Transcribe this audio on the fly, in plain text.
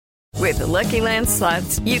With the Lucky Land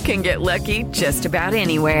Slots, you can get lucky just about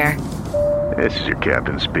anywhere. This is your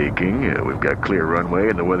captain speaking. We've got clear runway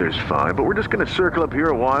and the weather's fine, but we're just going to circle up here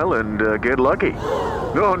a while and get lucky.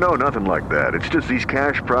 No, nothing like that. It's just these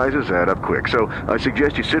cash prizes add up quick. So I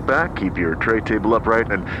suggest you sit back, keep your tray table upright,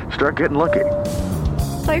 and start getting lucky.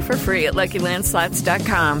 Play for free at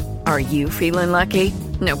LuckyLandSlots.com. Are you feeling lucky?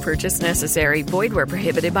 No purchase necessary. Void where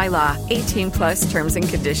prohibited by law. 18+ terms and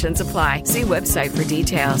conditions apply. See website for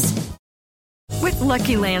details. With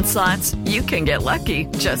Lucky Land Slots, you can get lucky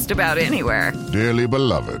just about anywhere. Dearly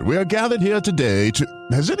beloved, we are gathered here today to...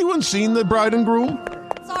 Has anyone seen the bride and groom?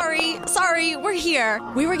 Sorry, we're here.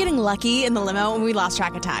 We were getting lucky in the limo and we lost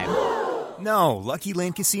track of time. No, Lucky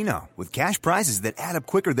Land Casino, with cash prizes that add up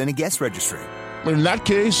quicker than a guest registry. In that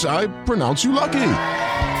case, I pronounce you lucky.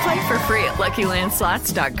 Play for free at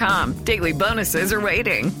LuckyLandSlots.com. Daily bonuses are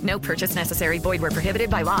waiting. No purchase necessary. Void where prohibited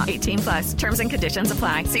by law. 18+ terms and conditions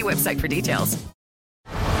apply. See website for details.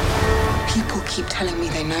 People keep telling me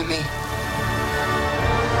they know me.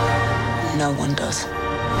 No one does.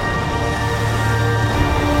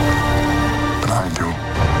 But I do.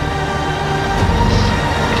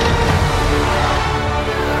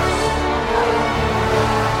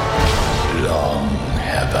 Long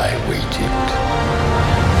have I waited.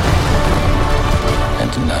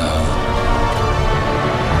 And now,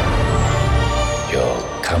 you're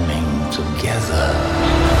coming together.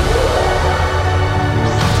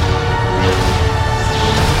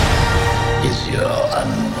 Is your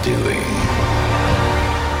undoing.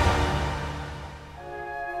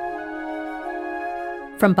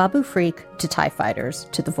 From Babu Freak to TIE Fighters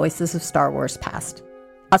to the voices of Star Wars past,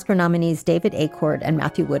 Oscar nominees David Acord and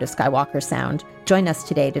Matthew Wood of Skywalker Sound join us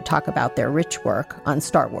today to talk about their rich work on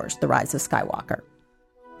Star Wars: The Rise of Skywalker.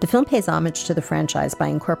 The film pays homage to the franchise by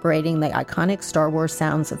incorporating the iconic Star Wars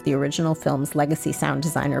sounds of the original film's legacy sound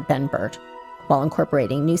designer Ben Burtt, while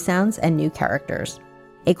incorporating new sounds and new characters.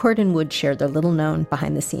 Acord and Wood share their little-known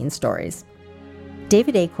behind-the-scenes stories.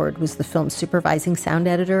 David Acord was the film's supervising sound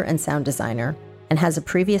editor and sound designer, and has a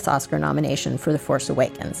previous Oscar nomination for The Force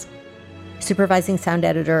Awakens. Supervising sound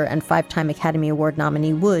editor and 5-time Academy Award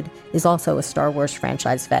nominee Wood is also a Star Wars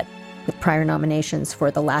franchise vet, with prior nominations for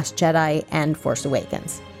The Last Jedi and Force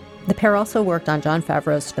Awakens. The pair also worked on Jon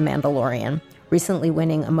Favreau's The Mandalorian, recently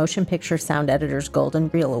winning a Motion Picture Sound Editor's Golden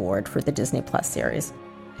Reel Award for the Disney Plus series.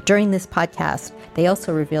 During this podcast, they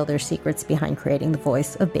also reveal their secrets behind creating the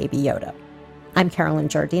voice of Baby Yoda. I'm Carolyn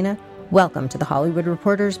Jardina. Welcome to the Hollywood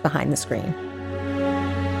Reporters Behind the Screen.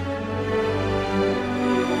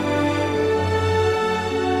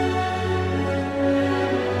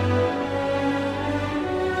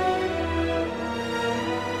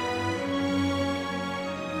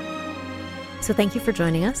 So thank you for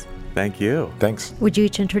joining us. Thank you. Thanks. Would you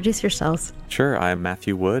each introduce yourselves? Sure. I'm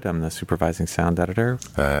Matthew Wood. I'm the supervising sound editor.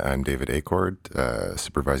 I'm David Acord,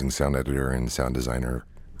 supervising sound editor and sound designer.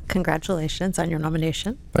 Congratulations on your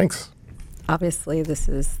nomination. Thanks. Obviously, this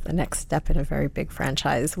is the next step in a very big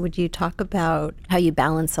franchise. Would you talk about how you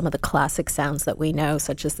balance some of the classic sounds that we know,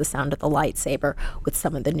 such as the sound of the lightsaber, with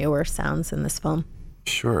some of the newer sounds in this film?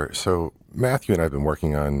 Sure. So Matthew and I have been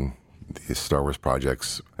working on these Star Wars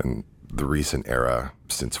projects and the recent era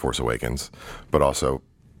since Force Awakens, but also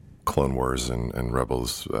Clone Wars and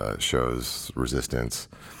Rebels shows, Resistance.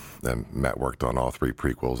 And Matt worked on all 3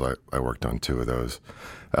 prequels. I worked on 2 of those.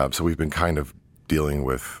 So we've been kind of dealing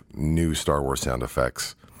with new Star Wars sound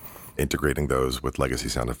effects, integrating those with legacy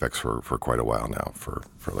sound effects for quite a while now, for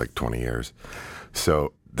like 20 years.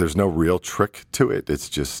 So there's no real trick to it. It's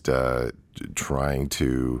just trying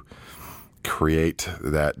to create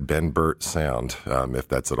that Ben Burtt sound, if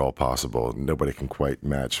that's at all possible. Nobody can quite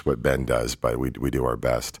match what Ben does, but we do our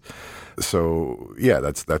best. So yeah,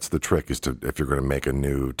 that's the trick, is to, if you're going to make a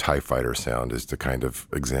new TIE Fighter sound, is to kind of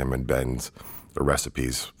examine Ben's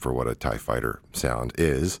recipes for what a TIE Fighter sound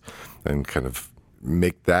is, and kind of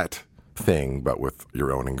make that thing, but with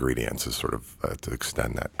your own ingredients, is sort of to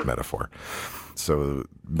extend that metaphor. So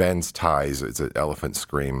Ben's TIEs, it's an elephant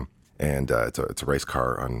scream, and it's a race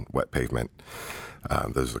car on wet pavement.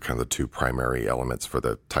 Those are kind of the 2 primary elements for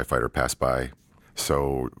the TIE Fighter pass-by.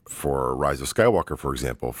 So for Rise of Skywalker, for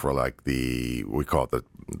example, for like we call it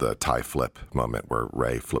the TIE flip moment, where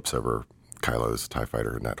Rey flips over Kylo's TIE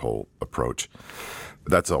Fighter, and that whole approach,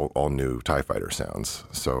 that's all new TIE Fighter sounds.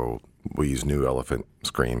 So we use new elephant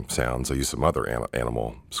scream sounds. I use some other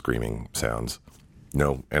animal screaming sounds.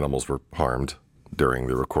 No animals were harmed during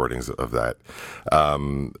the recordings of that.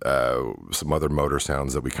 Some other motor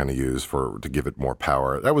sounds that we kind of use to give it more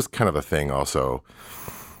power. That was kind of a thing also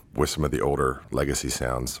with some of the older legacy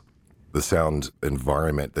sounds. the sound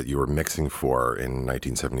environment that you were mixing for in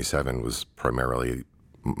 1977 was primarily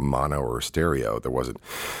mono or stereo. There wasn't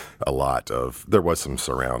there was some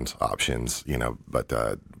surround options,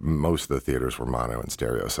 but most of the theaters were mono and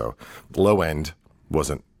stereo. So low end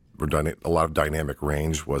wasn't redundant. A lot of dynamic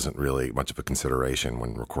range wasn't really much of a consideration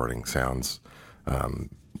when recording sounds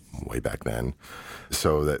way back then.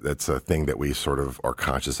 So that's a thing that we sort of are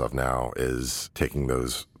conscious of now, is taking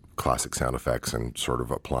those classic sound effects and sort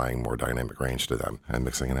of applying more dynamic range to them and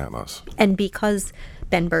mixing in Atmos. And because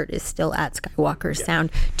Ben Burtt is still at Skywalker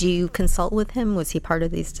Sound, do you consult with him? Was he part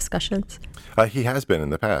of these discussions? He has been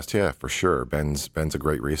in the past, yeah, for sure. Ben's a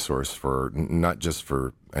great resource for not just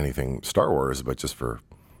for anything Star Wars, but just for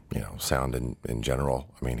sound in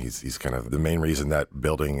general. I mean, he's kind of the main reason that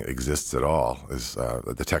building exists at all, is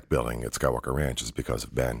the tech building at Skywalker Ranch is because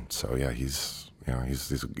of Ben. So yeah, he's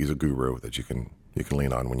a guru that you can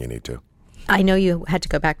lean on when you need to. I know you had to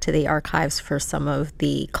go back to the archives for some of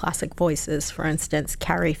the classic voices. For instance,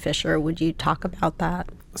 Carrie Fisher. Would you talk about that?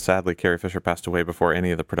 Sadly, Carrie Fisher passed away before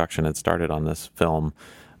any of the production had started on this film,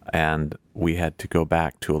 and we had to go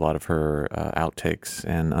back to a lot of her outtakes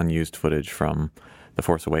and unused footage from The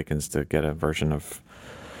Force Awakens to get a version of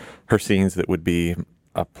her scenes that would be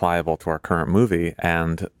applicable to our current movie.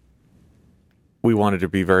 And we wanted to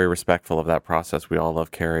be very respectful of that process. We all love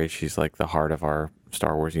Carrie. She's like the heart of our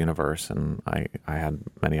Star Wars universe, and I had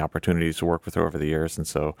many opportunities to work with her over the years. And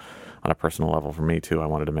so on a personal level for me too, I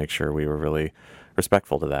wanted to make sure we were really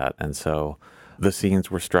respectful to that. And so the scenes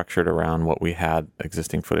were structured around what we had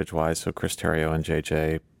existing footage-wise. So Chris Terrio and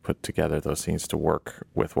JJ put together those scenes to work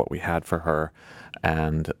with what we had for her.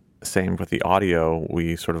 And same with the audio,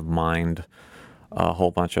 we sort of mined a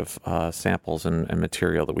whole bunch of samples and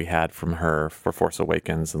material that we had from her for Force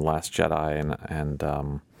Awakens and Last Jedi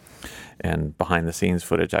and behind the scenes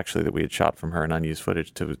footage actually that we had shot from her and unused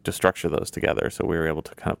footage to structure those together. So we were able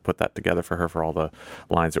to kind of put that together for her for all the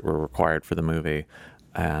lines that were required for the movie,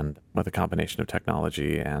 and with a combination of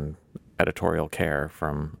technology and editorial care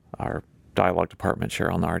from our dialogue department,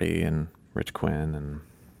 Cheryl Nardi and Rich Quinn and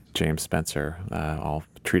James Spencer, all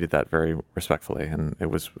treated that very respectfully, and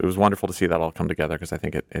it was wonderful to see that all come together, because I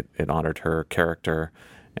think it honored her character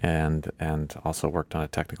and also worked on a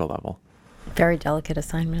technical level. Very delicate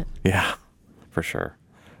assignment. Yeah, for sure.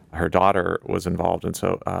 Her daughter was involved, and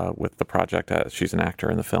so with the project, she's an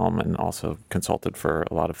actor in the film and also consulted for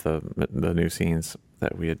a lot of the new scenes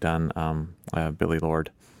that we had done. Billy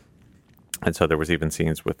Lord, and so there was even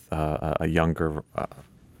scenes with a younger.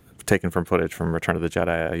 Taken from footage from Return of the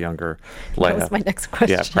Jedi, a younger Leia. That was my next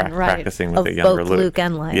question. Yeah, right. Practicing with a younger both Luke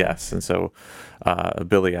and Leia. Yes, and so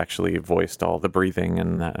Billy actually voiced all the breathing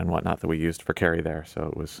and whatnot that we used for Carrie there, so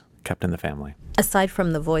it was kept in the family. Aside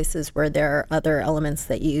from the voices, were there other elements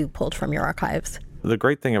that you pulled from your archives? The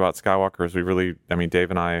great thing about Skywalker is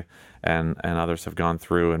Dave and I and others have gone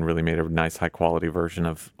through and really made a nice high quality version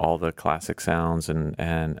of all the classic sounds and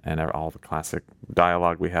all the classic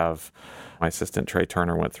dialogue we have. My assistant Trey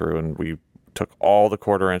Turner went through and we took all the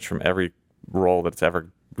quarter inch from every role that's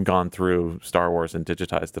ever gone through Star Wars and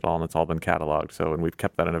digitized it all, and it's all been cataloged. So, and we've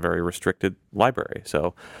kept that in a very restricted library.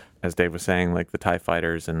 So as Dave was saying, like the TIE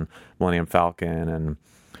Fighters and Millennium Falcon and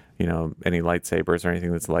any lightsabers or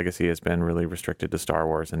anything that's legacy has been really restricted to Star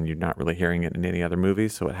Wars, and you're not really hearing it in any other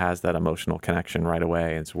movies. So it has that emotional connection right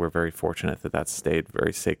away. And so we're very fortunate that that's stayed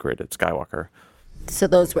very sacred at Skywalker. So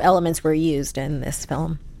those elements were used in this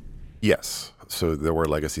film? Yes. So there were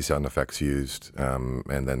legacy sound effects used. And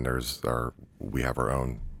then we have our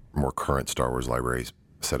own more current Star Wars library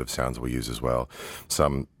set of sounds we use as well.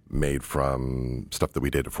 Some made from stuff that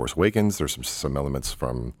we did at Force Awakens. There's some elements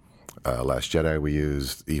from Last Jedi we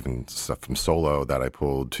used, even stuff from Solo that I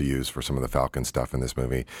pulled to use for some of the Falcon stuff in this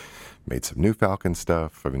movie. Made some new Falcon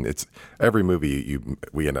stuff. I mean, it's every movie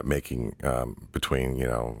we end up making between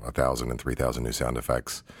 1,000 and 3,000 new sound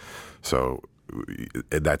effects. So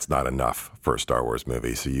that's not enough for a Star Wars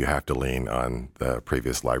movie. So you have to lean on the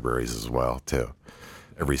previous libraries as well too.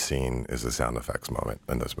 Every scene is a sound effects moment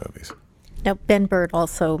in those movies. Now, Ben Burtt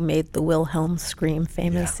also made the Wilhelm scream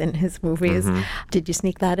famous in his movies. Mm-hmm. Did you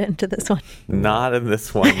sneak that into this one? Not in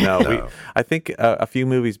this one, no. No. I think a few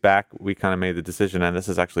movies back, we kind of made the decision, and this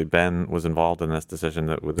is actually Ben was involved in this decision,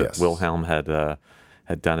 that Wilhelm had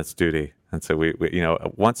done its duty. And so we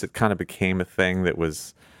once it kind of became a thing that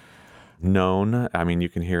was known. I mean, you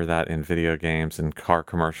can hear that in video games and car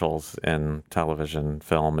commercials and television,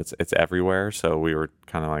 film. It's everywhere. So we were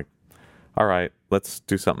kind of like, all right, let's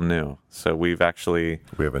do something new. So we have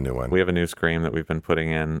a new one. We have a new Scream that we've been putting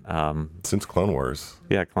in since Clone Wars.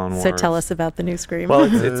 Yeah, Clone Wars. So tell us about the new Scream. Well,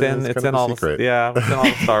 it's in all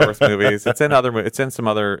the Star Wars movies. It's in some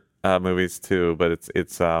other movies too, but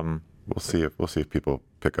it's we'll see if people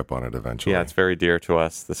pick up on it eventually. Yeah, it's very dear to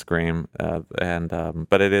us, the Scream,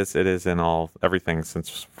 but it is in everything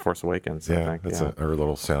since Force Awakens. Yeah, I think. it's our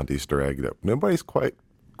little sound Easter egg that nobody's quite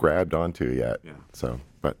grabbed onto yet. Yeah. So,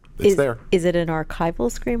 but it's there. Is it an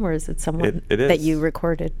archival Scream, or is it someone it is. that you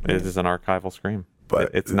recorded? It is an archival Scream.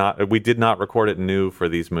 But it's not. We did not record it new for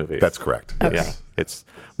these movies. That's correct. Okay. Yeah,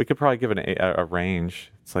 we could probably give it a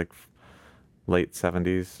range. It's like late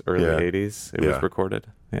 70s, early 80s. It was recorded.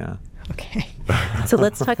 Yeah. Okay. So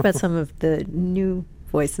let's talk about some of the new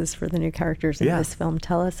voices for the new characters in this film.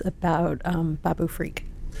 Tell us about Babu Freak.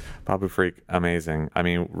 Babu Freak, amazing. I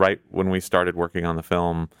mean, right when we started working on the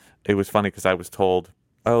film, it was funny because I was told,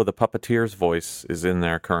 oh, the puppeteer's voice is in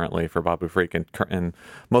there currently for Babu Freak, and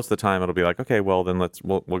most of the time it'll be like, okay, well then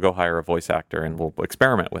we'll go hire a voice actor and we'll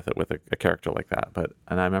experiment with it with a character like that.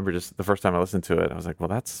 And I remember just the first time I listened to it, I was like, well,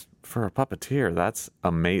 that's for a puppeteer. That's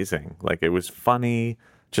amazing. Like, it was funny,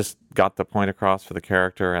 just got the point across for the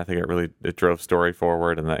character. I think it drove story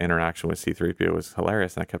forward, and the interaction with C-3PO was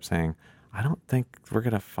hilarious. And I kept saying, I don't think we're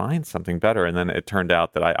going to find something better. And then it turned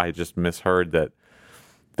out that I just misheard that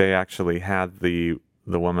they actually had the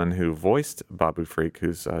woman who voiced Babu Freak,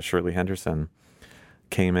 who's Shirley Henderson,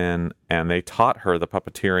 came in and they taught her the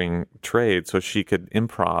puppeteering trade so she could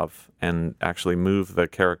improv and actually move the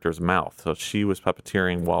character's mouth. So she was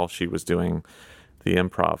puppeteering while she was doing the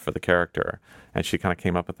improv for the character. And she kind of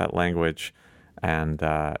came up with that language and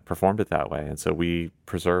performed it that way. And so we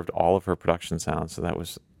preserved all of her production sounds. So that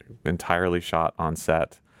was entirely shot on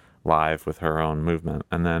set live with her own movement.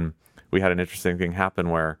 And then we had an interesting thing happen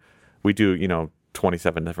where we do,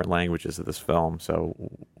 27 different languages of this film. So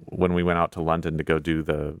when we went out to London to go do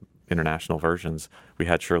the international versions, we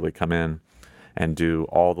had Shirley come in and do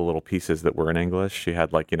all the little pieces that were in English. She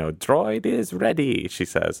had droid is ready, she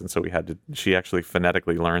says. And so she actually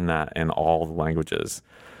phonetically learned that in all the languages,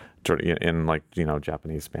 in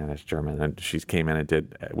Japanese, Spanish, German. And she came in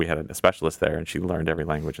and we had a specialist there, and she learned every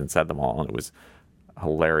language and said them all. And it was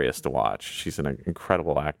hilarious to watch. She's an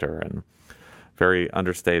incredible actor and very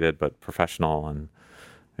understated but professional, and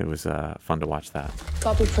it was fun to watch that.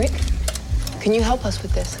 Babu Freak, can you help us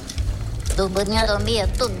with this?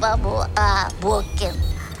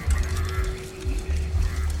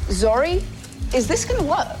 Zori, is this gonna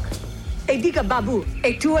work? Ediga Babu,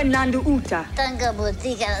 Etua Nandu Uta.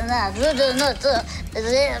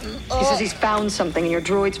 He says he's found something in your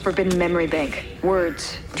droid's forbidden memory bank.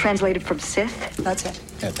 Words translated from Sith. That's it.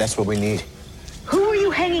 Yeah, that's what we need. Who are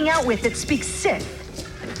you hanging out with that speaks Sith?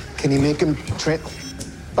 Can you make him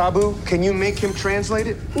Babu, can you make him translate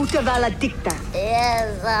it? Utavala dicta.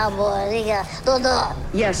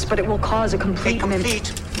 Yes, but it will cause a complete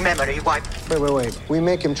memory wipe. Wait. We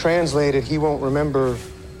make him translate it, he won't remember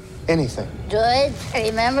anything. Droid,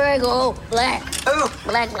 remember, go black. Oh!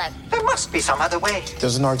 Black. There must be some other way.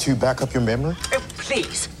 Doesn't R2 back up your memory? Oh,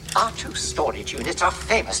 please. R2 storage units are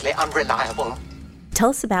famously unreliable.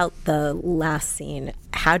 Tell us about the last scene.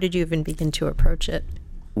 How did you even begin to approach it?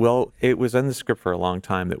 Well, it was in the script for a long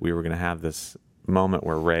time that we were going to have this moment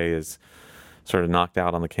where Rey is sort of knocked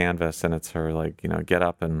out on the canvas, and it's her get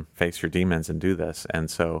up and face your demons and do this. And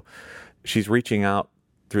so she's reaching out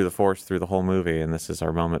through the Force through the whole movie, and this is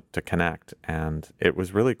our moment to connect. And it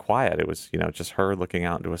was really quiet. It was, just her looking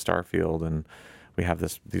out into a star field, and we have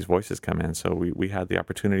these voices come in. So we had the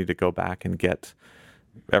opportunity to go back and get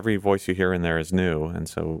every voice you hear in there is new. And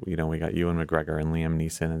so, we got Ewan McGregor and Liam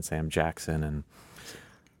Neeson and Sam Jackson. And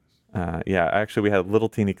actually we had a little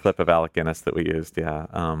teeny clip of Alec Guinness that we used,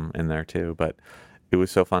 in there too. But it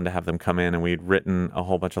was so fun to have them come in, and we'd written a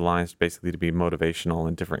whole bunch of lines basically to be motivational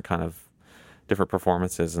and different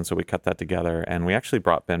performances. And so we cut that together, and we actually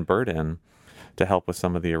brought Ben Bird in to help with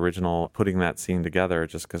some of the original, putting that scene together,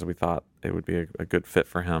 just because we thought it would be a good fit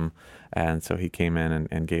for him. And so he came in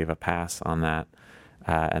and gave a pass on that.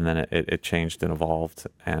 And then it changed and evolved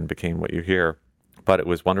and became what you hear. But it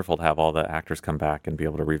was wonderful to have all the actors come back and be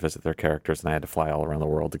able to revisit their characters, and I had to fly all around the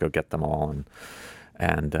world to go get them all.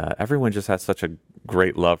 And everyone just has such a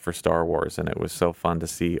great love for Star Wars, and it was so fun to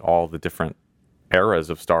see all the different eras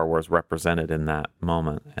of Star Wars represented in that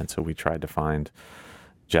moment. And so we tried to find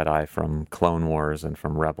Jedi from Clone Wars and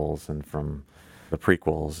from Rebels and from the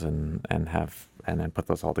prequels and then put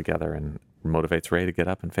those all together, and motivates Rey to get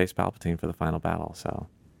up and face Palpatine for the final battle. So,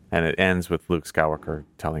 and it ends with Luke Skywalker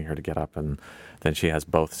telling her to get up, and then she has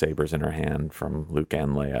both sabers in her hand from Luke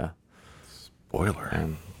and Leia. Spoiler.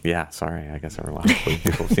 And yeah, sorry. I guess a lot of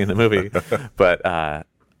people have seen the movie, but a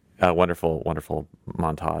wonderful, wonderful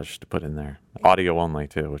montage to put in there. Audio only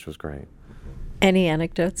too, which was great. Any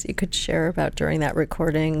anecdotes you could share about during that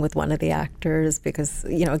recording with one of the actors? Because,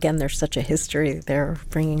 again, there's such a history there,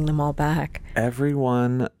 bringing them all back.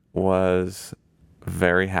 Everyone was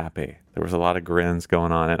very happy. There was a lot of grins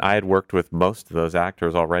going on. And I had worked with most of those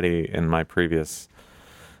actors already in my previous,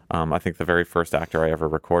 I think the very first actor I ever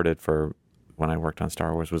recorded for when I worked on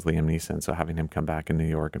Star Wars was Liam Neeson. So having him come back in New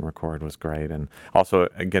York and record was great. And also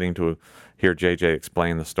getting to hear JJ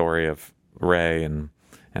explain the story of Rey and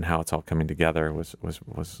how it's all coming together was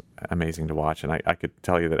amazing to watch. And I could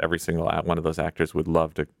tell you that every single one of those actors would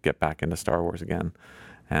love to get back into Star Wars again.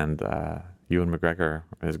 And Ewan McGregor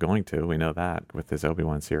is going to. We know that with his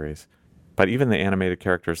Obi-Wan series. But even the animated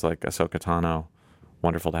characters like Ahsoka Tano,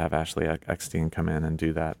 wonderful to have Ashley Eckstein come in and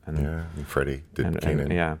do that. And Freddie came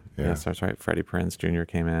in. Yes, that's right. Freddie Prinze Jr.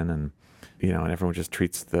 came in, and and everyone just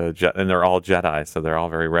treats and they're all Jedi, so they're all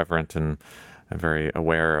very reverent and very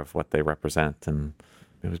aware of what they represent. And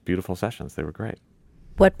it was beautiful sessions. They were great.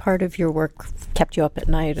 What part of your work kept you up at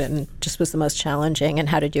night and just was the most challenging, and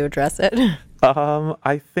how did you address it?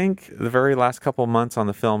 I think the very last couple months on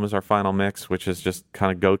the film is our final mix, which is just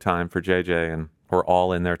kind of go time for JJ, and we're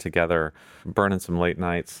all in there together, burning some late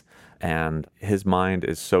nights, and his mind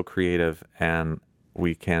is so creative, and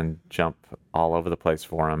we can jump all over the place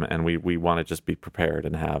for him, and we want to just be prepared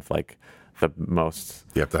and have like the most...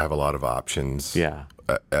 You have to have a lot of options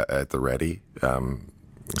at the ready,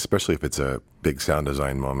 especially if it's a big sound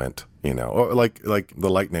design moment, Or like the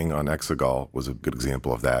lightning on Exegol was a good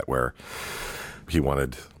example of that, where he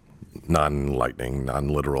wanted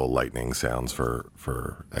non-literal lightning sounds for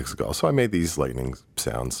Exegol. So I made these lightning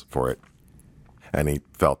sounds for it. And he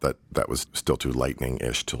felt that was still too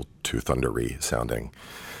lightning-ish, too thundery sounding.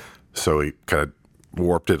 So he kind of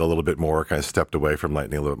warped it a little bit more, kind of stepped away from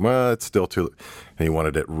lightning a little bit. Well, it's still too... And he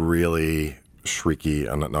wanted it really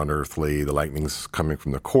shrieky and unearthly. The lightning's coming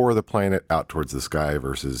from the core of the planet out towards the sky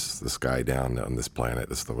versus the sky down on this planet.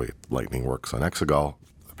 This is the way lightning works on Exegol,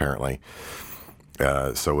 apparently.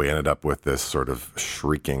 So we ended up with this sort of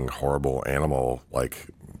shrieking, horrible animal-like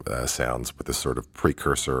sounds with this sort of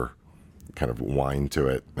precursor kind of whine to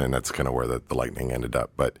it, and that's kind of where the lightning ended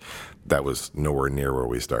up. But that was nowhere near where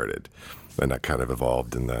we started, and that kind of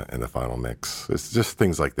evolved in the final mix. It's just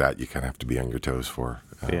things like that you kind of have to be on your toes for.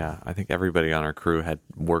 Yeah, I think everybody on our crew had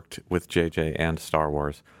worked with JJ and Star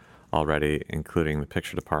Wars already, including the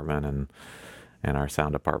picture department and our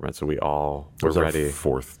sound department. So we all were ready. Our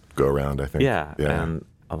fourth go around, I think. Yeah, and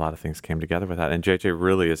a lot of things came together with that. And JJ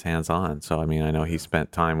really is hands-on. So, I mean, I know he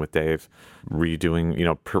spent time with Dave redoing,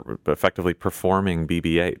 effectively performing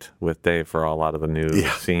BB-8 with Dave for a lot of the new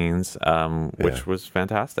scenes, which was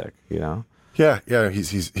fantastic, Yeah,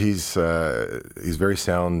 he's very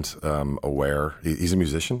sound aware. He's a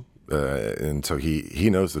musician, and so he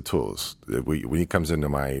knows the tools. When he comes into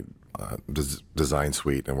my design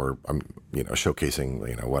suite, and I'm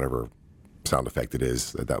showcasing whatever sound effect it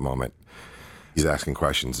is at that moment, he's asking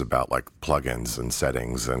questions about like plugins and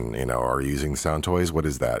settings, and are you using sound toys? What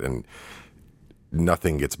is that? And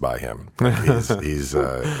nothing gets by him. He's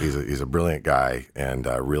a brilliant guy and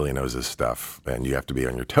really knows his stuff. And you have to be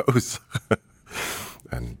on your toes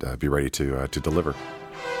and be ready to deliver.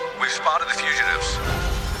 We've spotted the fugitives.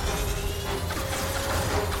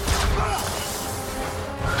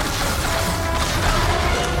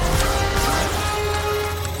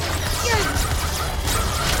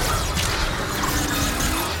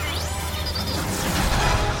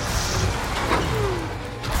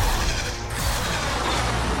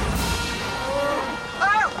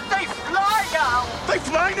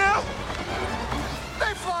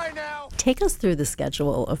 Take us through the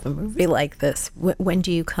schedule of a movie like this. When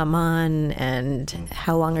do you come on, and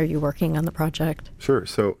how long are you working on the project? Sure.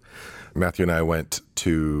 So Matthew and I went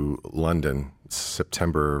to London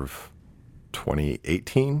September of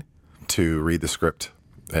 2018 to read the script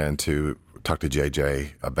and to talk to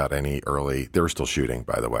JJ about any early... They were still shooting,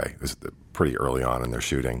 by the way. It was pretty early on in their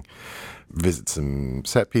shooting. Visit some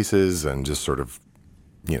set pieces and just sort of,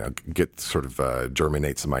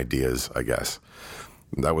 germinate some ideas, I guess.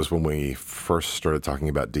 That was when we first started talking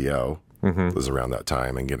about D.O. It was around that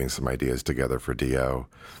time, and getting some ideas together for D.O.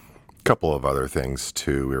 A couple of other things,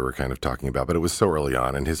 too, we were kind of talking about, but it was so early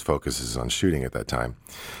on, and his focus is on shooting at that time.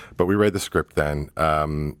 But we read the script then.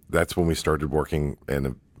 That's when we started working,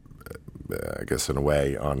 in a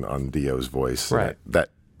way, on D.O.'s voice. Right. That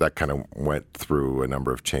kind of went through a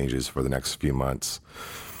number of changes for the next few months.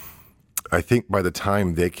 I think by the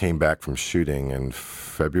time they came back from shooting in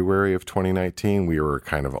February of 2019, we were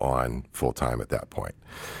kind of on full time at that point.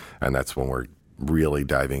 And that's when we're really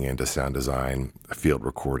diving into sound design, field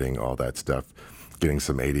recording, all that stuff, getting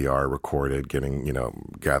some ADR recorded,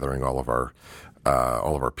 gathering all of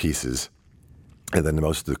our pieces. And then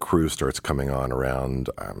most of the crew starts coming on around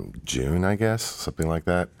June, I guess, something like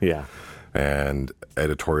that. Yeah. And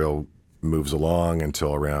editorial moves along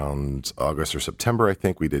until around August or September, I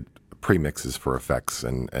think. We did pre-mixes for effects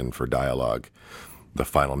and for dialogue. The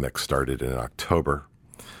final mix started in October,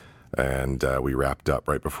 and we wrapped up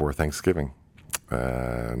right before Thanksgiving.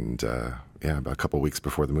 And about a couple of weeks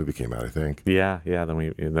before the movie came out, I think. Yeah.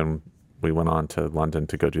 Then we went on to London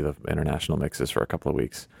to go do the international mixes for a couple of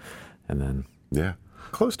weeks, and then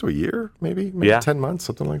close to a year, maybe 10 months,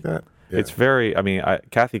 something like that. Yeah. It's very. I mean,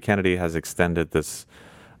 Kathy Kennedy has extended this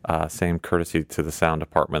same courtesy to the sound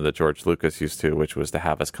department that George Lucas used to, which was to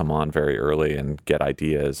have us come on very early and get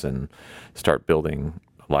ideas and start building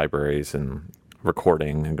libraries and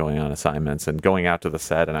recording and going on assignments and going out to the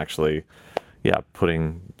set and actually. Yeah,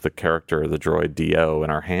 putting the character, the droid Dio,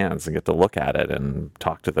 in our hands and get to look at it and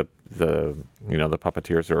talk to the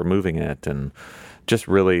puppeteers who are moving it, and just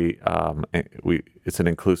really, it's an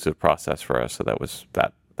inclusive process for us. So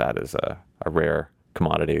that is a rare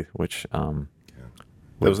commodity, which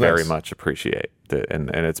we very much appreciate,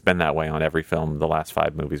 and it's been that way on every film. The last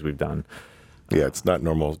 5 movies we've done. Yeah, it's not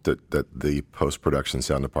normal that the post-production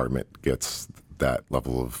sound department gets that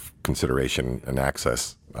level of consideration and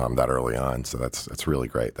access that early on. So that's really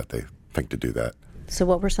great that they think to do that. So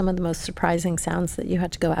what were some of the most surprising sounds that you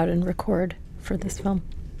had to go out and record for this film?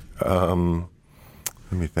 Let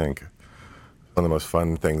me think. One of the most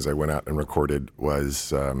fun things I went out and recorded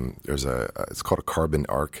was it's called a carbon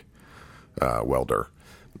arc welder.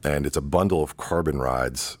 And it's a bundle of carbon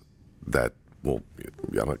rods that I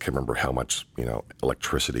can't remember how much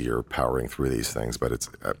electricity you're powering through these things, but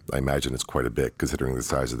I imagine it's quite a bit considering the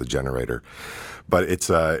size of the generator. But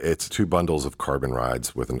it's 2 bundles of carbon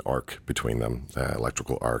rods with an arc between them,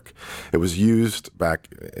 electrical arc. It was used back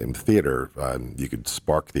in theater. You could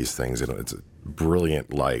spark these things. It's a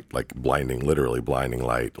brilliant light, like literally blinding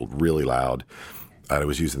light, really loud. It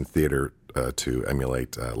was used in theater to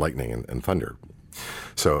emulate lightning and thunder.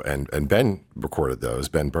 So, and Ben recorded those,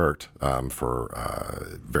 Ben Burt,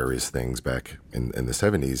 for various things back in the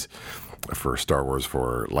 70s for Star Wars,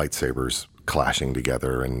 for lightsabers clashing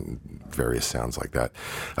together and various sounds like that.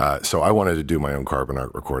 So I wanted to do my own carbon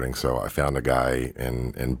art recording, so I found a guy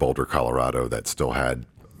in Boulder, Colorado that still had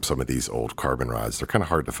some of these old carbon rods. They're kind of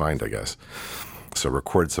hard to find, I guess. So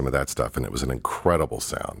recorded some of that stuff, and it was an incredible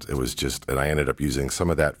sound. It was and I ended up using some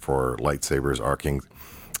of that for lightsabers arcing.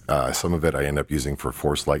 Some of it I ended up using for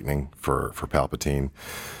Force lightning for Palpatine.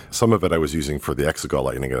 Some of it I was using for the Exegol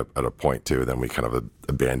lightning at a point too. Then we kind of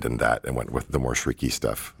abandoned that and went with the more shrieky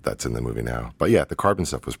stuff that's in the movie now. But yeah, the carbon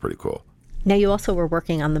stuff was pretty cool. Now, you also were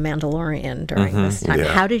working on The Mandalorian during this time.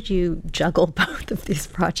 Yeah. How did you juggle both of these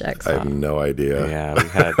projects? I have no idea. Yeah, we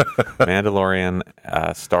had Mandalorian,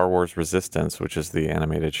 Star Wars Resistance, which is the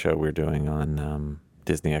animated show we're doing on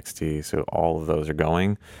Disney XD. So all of those are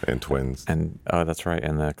going. And Twins. And that's right.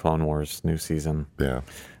 And the Clone Wars new season. Yeah.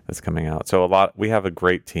 That's coming out. So we have a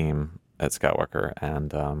great team at Skywalker,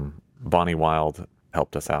 and Bonnie Wild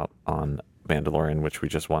helped us out on Mandalorian, which we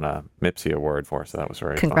just won a MIPSI award for, so that was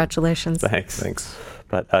very Congratulations. fun. Thanks.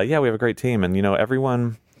 But yeah, we have a great team, and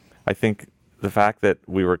everyone, I think the fact that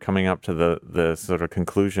we were coming up to the sort of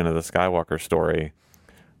conclusion of the Skywalker story,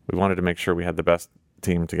 we wanted to make sure we had the best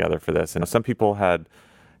team together for this. And some people had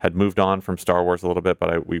moved on from Star Wars a little bit,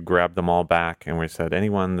 but we grabbed them all back, and we said,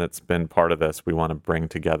 anyone that's been part of this, we want to bring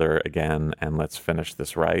together again, and let's finish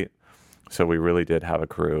this right. So we really did have a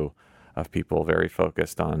crew of people very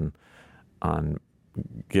focused on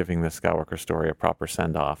giving the Skywalker story a proper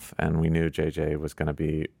send-off, and we knew JJ was going to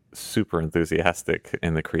be super enthusiastic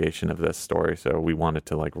in the creation of this story, so we wanted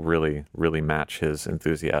to really, really match his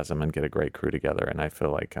enthusiasm and get a great crew together, and I feel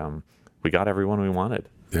like we got everyone we wanted.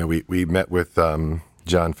 Yeah, we met with Jon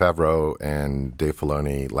Favreau and Dave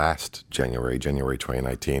Filoni last January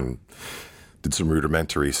 2019, did some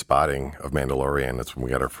rudimentary spotting of Mandalorian. That's when we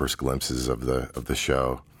got our first glimpses of the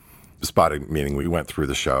show. Spotting meaning we went through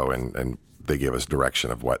the show and they gave us direction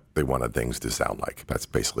of what they wanted things to sound like. That's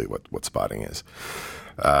basically what spotting is.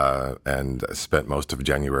 And I spent most of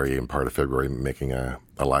January and part of February making a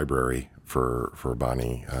library for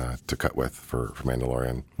Bonnie to cut with for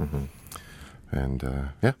Mandalorian. Mm-hmm. And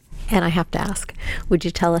yeah. And I have to ask, would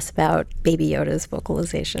you tell us about Baby Yoda's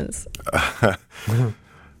vocalizations?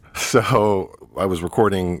 So I was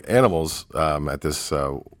recording animals at this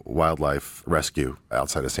wildlife rescue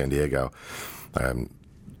outside of San Diego.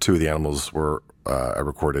 Two of the animals I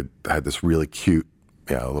recorded had this really cute,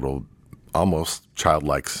 little almost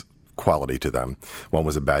childlike quality to them. One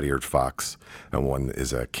was a bat-eared fox, and one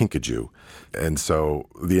is a kinkajou. And so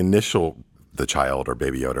the child or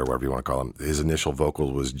Baby Yoda or whatever you want to call him, his initial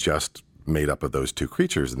vocal was just made up of those two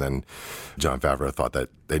creatures. And then Jon Favreau thought that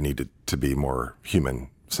they needed to be more human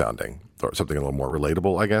sounding or something a little more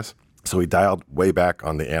relatable, I guess. So he dialed way back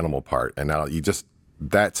on the animal part, and now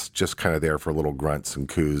that's just kind of there for little grunts and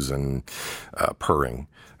coos and purring.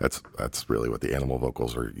 That's really what the animal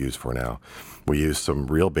vocals are used for now. We use some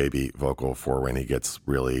real baby vocal for when he gets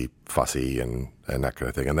really fussy and that kind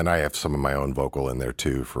of thing. And then I have some of my own vocal in there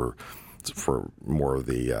too for more of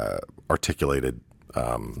the articulated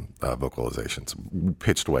vocalizations,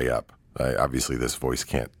 pitched way up. Obviously, this voice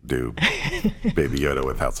can't do Baby Yoda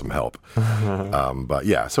without some help. But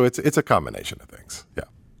yeah, so it's a combination of things. Yeah.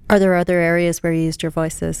 Are there other areas where you used your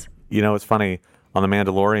voices? It's funny. On The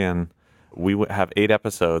Mandalorian, we have 8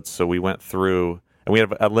 episodes, so we went through, and we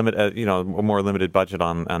have a more limited budget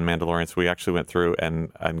on Mandalorian, so we actually went through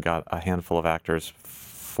and got a handful of actors,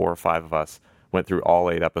 4 or 5 of us, went through all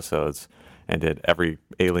 8 episodes and did every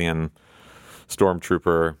alien,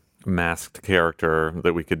 stormtrooper, masked character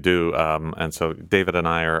that we could do. And so David and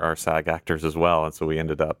I are SAG actors as well, and so we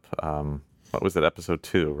ended up, what was it, episode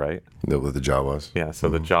 2, right? With the Jawas. Yeah, so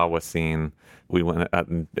the Jawa scene, we went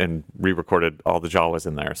and re-recorded all the Jawas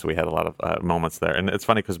in there, so we had a lot of moments there. And it's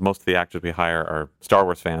funny because most of the actors we hire are Star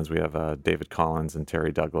Wars fans. We have David Collins and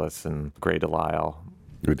Terry Douglas and Gray Delisle.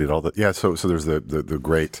 We did all that. Yeah, so there's the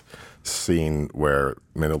great scene where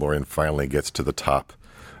Mandalorian finally gets to the top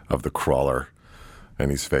of the crawler, and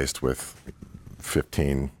he's faced with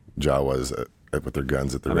 15 Jawas with their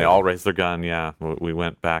guns at the And they all raised their gun, yeah. We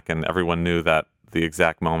went back, and everyone knew that the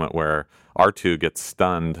exact moment where R2 gets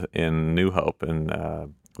stunned in New Hope in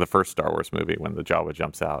the first Star Wars movie when the Jawa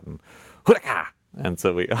jumps out and Huraka! And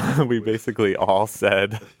so we basically all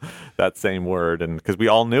said that same word, and because we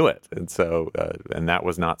all knew it, and so and that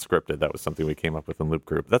was not scripted. That was something we came up with in Loop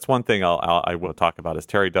Group. That's one thing I will talk about is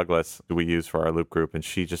Terry Douglas, who we use for our Loop Group, and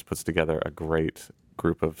she just puts together a great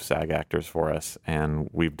group of SAG actors for us, and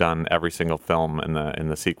we've done every single film in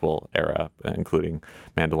the sequel era, including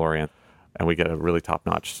Mandalorian, and we get a really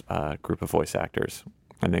top-notch group of voice actors,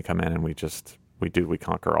 and they come in and we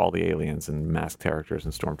conquer all the aliens and masked characters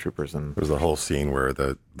and stormtroopers. And there's a whole scene where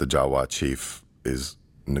the Jawa chief is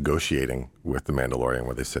negotiating with the Mandalorian,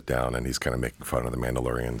 where they sit down and he's kind of making fun of the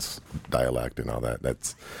Mandalorian's dialect and all that.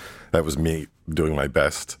 That was me doing my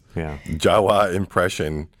best Jawa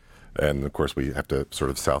impression, and of course we have to sort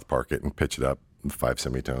of South Park it and pitch it up 5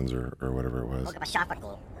 semitones or whatever it was.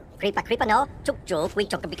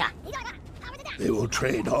 They will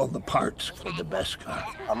trade all the parts for the best car.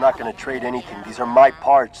 I'm not going to trade anything. These are my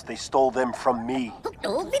parts. They stole them from me.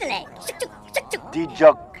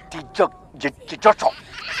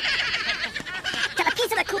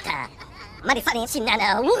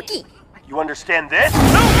 You understand this?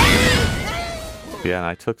 Yeah, and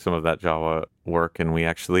I took some of that Jawa work, and we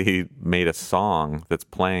actually made a song that's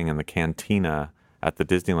playing in the cantina at the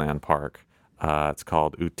Disneyland park. It's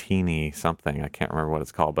called Utini something. I can't remember what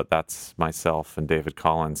it's called, but that's myself and David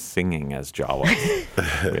Collins singing as Jawa.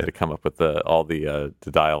 We had to come up with all the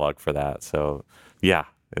dialogue for that. So, yeah,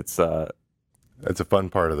 it's a fun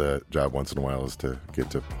part of the job once in a while is to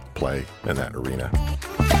get to play in that arena.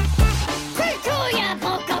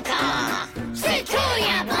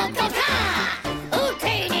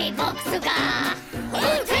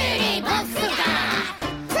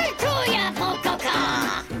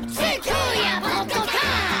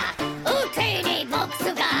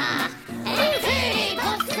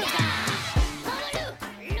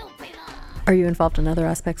 Are you involved in other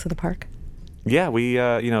aspects of the park? Yeah, we,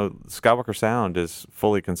 Skywalker Sound is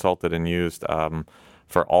fully consulted and used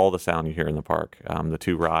for all the sound you hear in the park. The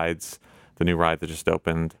 2 rides, the new ride that just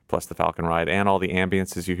opened, plus the Falcon ride, and all the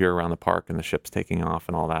ambiences you hear around the park and the ships taking off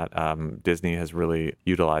and all that. Disney has really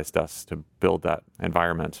utilized us to build that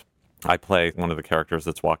environment. I play one of the characters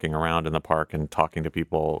that's walking around in the park and talking to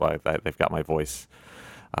people. They've got my voice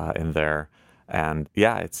in there. And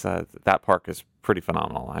yeah, it's that park is pretty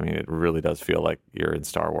phenomenal. I mean, it really does feel like you're in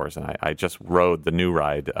Star Wars. And I just rode the new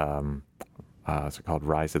ride. Is it called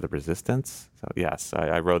Rise of the Resistance? So yes,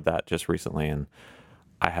 I rode that just recently, and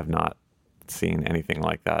I have not seen anything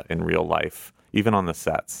like that in real life, even on the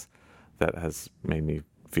sets. That has made me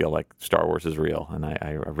feel like Star Wars is real, and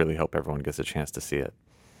I really hope everyone gets a chance to see it.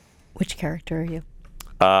 Which character are you?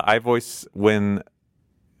 I voice when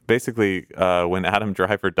Adam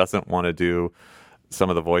Driver doesn't want to do some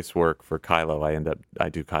of the voice work for Kylo, I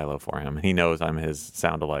do Kylo for him. He knows I'm his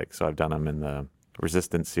sound-alike, so I've done him in the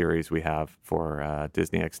Resistance series we have for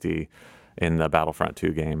Disney XD, in the Battlefront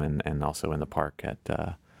 2 game, and also in the park at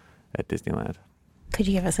Disneyland. Could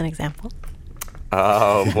you give us an example?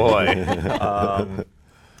 Oh boy,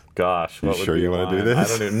 gosh, you sure you want to do this?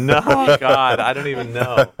 I don't even know. God, I don't even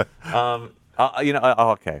know.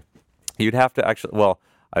 Okay, you'd have to actually. Well,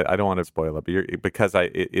 I don't want to spoil it, but because I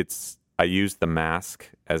use the mask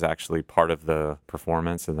as actually part of the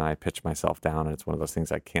performance, and then I pitch myself down, and it's one of those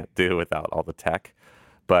things I can't do without all the tech.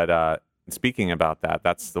 But speaking about that,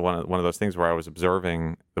 that's one of those things where I was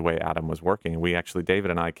observing the way Adam was working. We actually,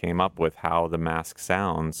 David and I, came up with how the mask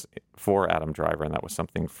sounds for Adam Driver, and that was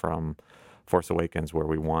something from Force Awakens, where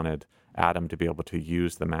we wanted Adam to be able to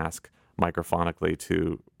use the mask microphonically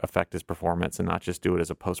to affect his performance and not just do it as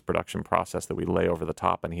a post-production process that we lay over the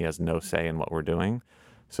top and he has no say in what we're doing.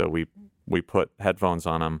 So we put headphones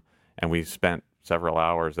on him, and we spent several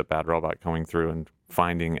hours at Bad Robot going through and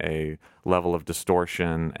finding a level of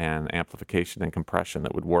distortion and amplification and compression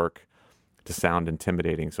that would work to sound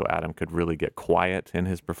intimidating, so Adam could really get quiet in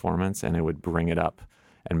his performance, and it would bring it up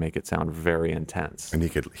and make it sound very intense. And he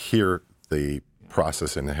could hear the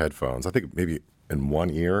process in the headphones. I think maybe in one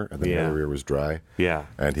ear, and the other ear was dry. Yeah.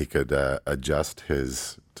 And he could adjust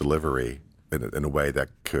his delivery in a way that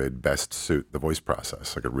could best suit the voice process.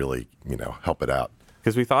 So it could really, help it out.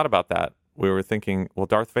 Because we thought about that. We were thinking, well,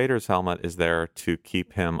 Darth Vader's helmet is there to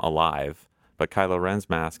keep him alive, but Kylo Ren's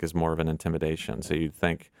mask is more of an intimidation. So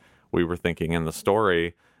we were thinking in the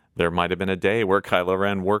story, there might have been a day where Kylo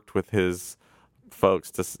Ren worked with his folks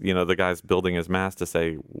to, the guys building his mask to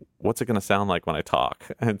say, what's it going to sound like when I talk?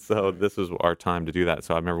 And so this was our time to do that.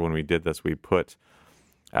 So I remember when we did this, we put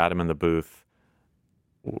Adam in the booth.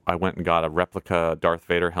 I went and got a replica Darth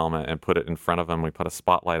Vader helmet and put it in front of him. We put a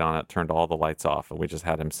spotlight on it, turned all the lights off, and we just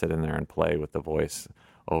had him sit in there and play with the voice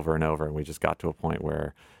over and over. And we just got to a point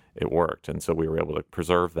where it worked. And so we were able to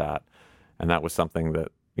preserve that. And that was something that,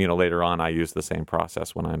 later on I use the same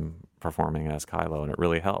process when I'm performing as Kylo. And it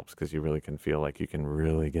really helps because you really can feel like you can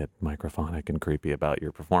really get microphonic and creepy about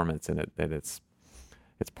your performance. And it's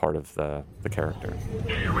part of the character.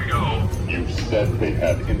 Here we go. You said they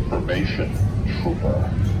had information,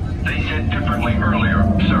 Trooper. They said differently earlier,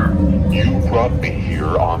 sir. You brought me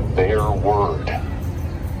here on their word.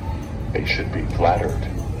 They should be flattered.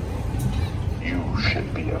 You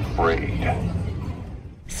should be afraid.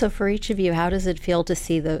 So for each of you, how does it feel to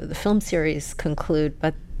see the film series conclude,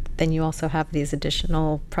 but then you also have these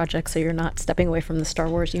additional projects, so you're not stepping away from the Star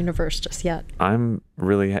Wars universe just yet? I'm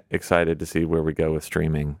really excited to see where we go with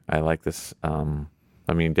streaming. I like this.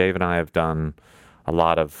 Dave and I have done a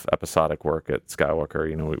lot of episodic work at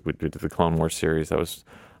Skywalker. We did the Clone Wars series. That was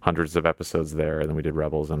hundreds of episodes there. And then we did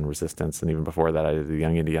Rebels and Resistance. And even before that, I did the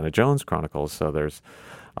Young Indiana Jones Chronicles. So there's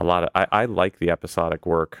a lot of... I like the episodic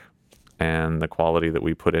work and the quality that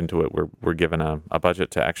we put into it. We're given a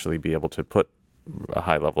budget to actually be able to put a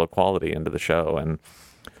high level of quality into the show, and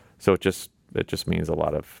so it just means a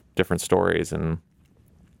lot of different stories and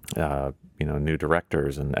new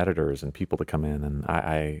directors and editors and people to come in, and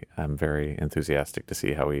I am very enthusiastic to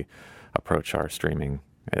see how we approach our streaming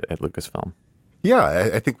at Lucasfilm.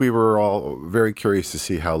 Yeah, I think we were all very curious to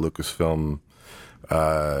see how Lucasfilm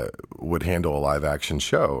would handle a live action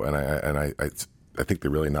show, and I think they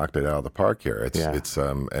really knocked it out of the park here.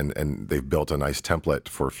 And they've built a nice template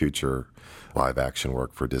for future live action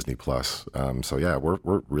work for Disney Plus.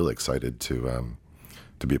 We're really excited to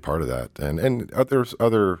be a part of that. And there's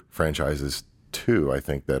other franchises too, I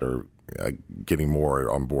think, that are getting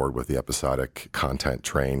more on board with the episodic content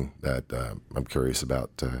train that I'm curious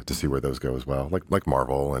about to see where those go as well. Like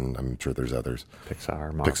Marvel, and I'm sure there's others.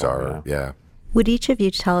 Pixar, yeah. Would each of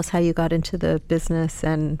you tell us how you got into the business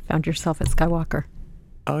and found yourself at Skywalker?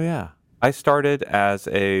 Oh, yeah. I started as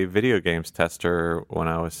a video games tester when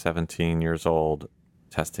I was 17 years old,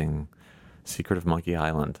 testing Secret of Monkey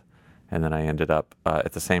Island. And then I ended up,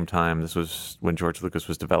 at the same time, this was when George Lucas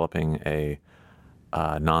was developing a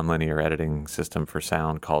nonlinear editing system for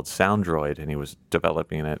sound called SoundDroid, and he was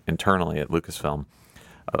developing it internally at Lucasfilm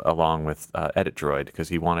along with Edit Droid, because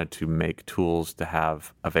he wanted to make tools to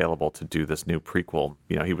have available to do this new prequel.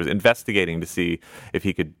 He was investigating to see if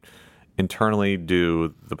he could internally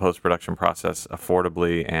do the post-production process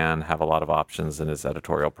affordably and have a lot of options in his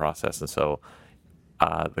editorial process. And so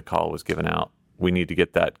the call was given out. We need to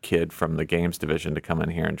get that kid from the games division to come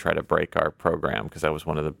in here and try to break our program, because I was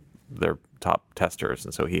one of their top testers.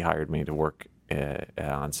 And so he hired me to work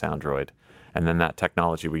on SoundDroid. And then that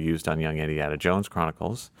technology we used on Young Indiana Jones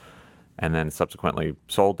Chronicles. and then subsequently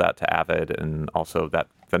sold that to Avid, and also that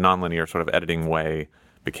the nonlinear sort of editing way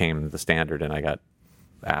became the standard, and I got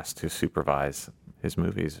asked to supervise his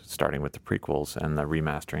movies, starting with the prequels and the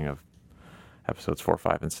remastering of episodes 4,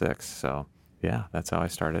 5, and 6. So yeah, that's how I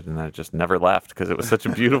started, and then it just never left because it was such a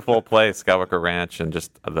beautiful place, Skywalker Ranch, and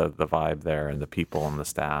just the vibe there, and the people and the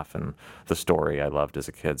staff and the story I loved as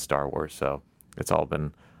a kid, Star Wars. So it's all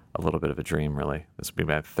been a little bit of a dream, really. This will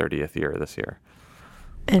be my 30th year this year.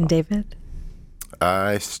 And David?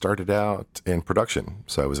 I started out in production,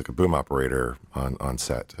 so I was like a boom operator on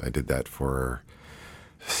set. I did that for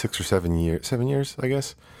 6 or 7 years, 7 years, I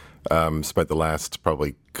guess. Spent the last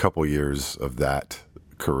probably couple years of that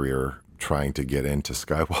career trying to get into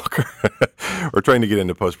Skywalker or trying to get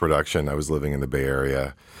into post-production. I was living in the Bay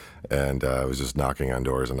Area, and I was just knocking on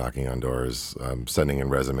doors, sending in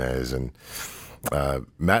resumes. And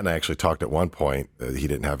Matt and I actually talked at one point. He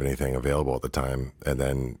didn't have anything available at the time, and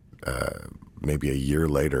then maybe a year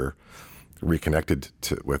later, reconnected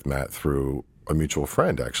with Matt through a mutual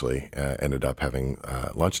friend, actually. Ended up having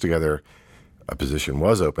lunch together. A position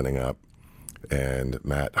was opening up, and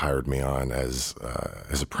Matt hired me on as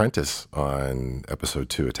his apprentice on Episode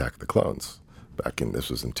 2, Attack of the Clones. This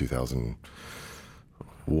was in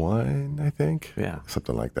 2001, I think? Yeah.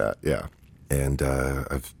 Something like that, yeah. And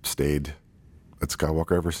I've stayed at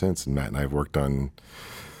Skywalker ever since, and Matt and I have worked on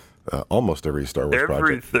almost every Star Wars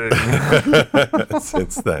project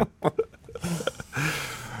since then.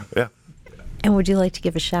 Yeah. And would you like to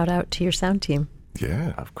give a shout out to your sound team?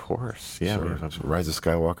 Yeah. Of course. Yeah. Sure. Rise of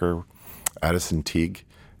Skywalker, Addison Teague,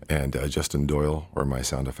 and Justin Doyle are my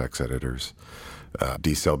sound effects editors.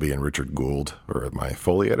 Dee Selby and Richard Gould are my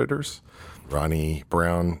Foley editors. Ronnie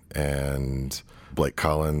Brown and Blake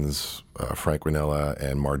Collins, Frank Ranella,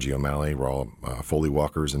 and Margie O'Malley were all Foley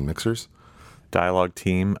walkers and mixers. Dialogue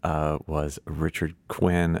team was Richard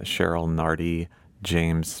Quinn, Cheryl Nardi,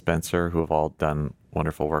 James Spencer, who have all done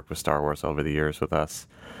wonderful work with Star Wars over the years with us.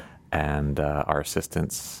 And our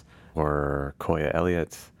assistants were Koya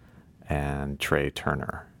Elliott and Trey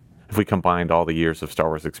Turner. If we combined all the years of Star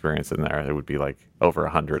Wars experience in there, it would be like over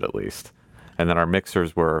 100 at least. And then our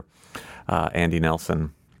mixers were Andy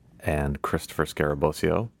Nelson and Christopher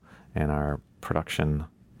Scarabosio, and our production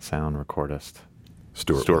sound recordist,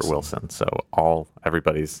 Stuart Wilson. So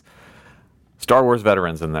everybody's Star Wars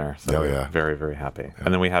veterans in there. So very, very happy. Yeah.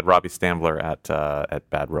 And then we had Robbie Stambler at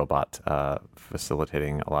Bad Robot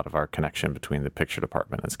facilitating a lot of our connection between the picture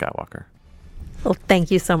department and Skywalker. Well, thank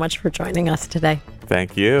you so much for joining us today.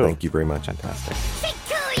 Thank you. Thank you very much. Fantastic.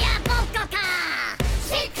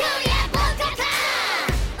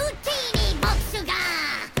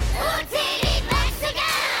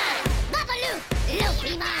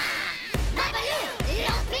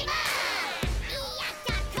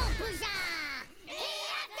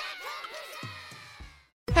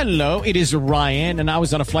 Hello, it is Ryan, and I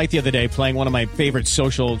was on a flight the other day playing one of my favorite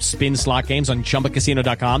social spin slot games on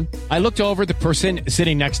ChumbaCasino.com. I looked over at the person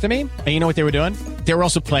sitting next to me, and you know what they were doing? They were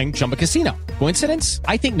also playing Chumba Casino. Coincidence?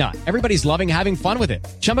 I think not. Everybody's loving having fun with it.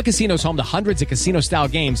 Chumba Casino is home to hundreds of casino-style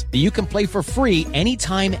games that you can play for free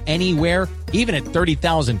anytime, anywhere, even at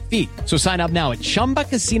 30,000 feet. So sign up now at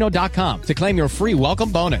ChumbaCasino.com to claim your free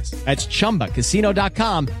welcome bonus. That's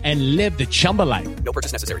ChumbaCasino.com and live the Chumba life. No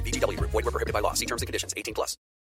purchase necessary. VGW. Void where prohibited by law. See terms and conditions. 18+.